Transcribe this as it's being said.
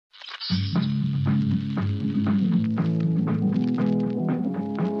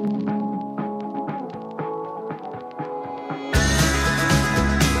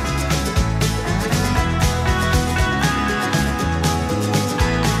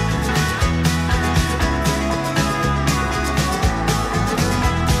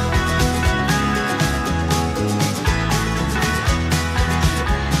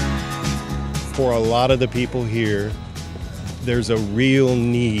For a lot of the people here, there's a real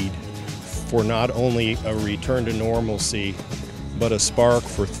need for not only a return to normalcy, but a spark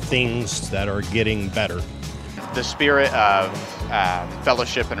for things that are getting better. The spirit of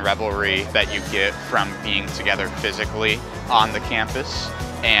fellowship and revelry that you get from being together physically on the campus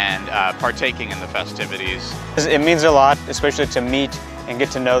and partaking in the festivities. It means a lot, especially to meet and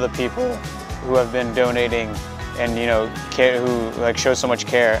get to know the people who have been donating and who show so much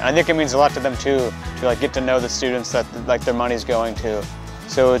care. And I think it means a lot to them too, to get to know the students that their money's going to.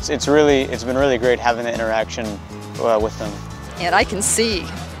 So it's been really great having the interaction with them. And I can see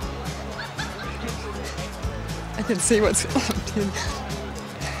what's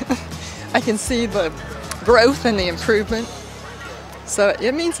I can see the growth and the improvement. So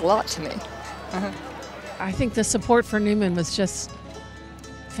it means a lot to me. I think the support for Newman was just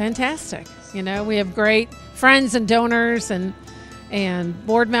fantastic. We have great friends and donors and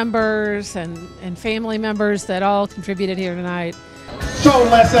board members and family members that all contributed here tonight. Show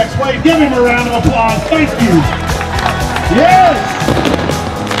Les X Wave. Give him a round of applause. Thank you. Yes.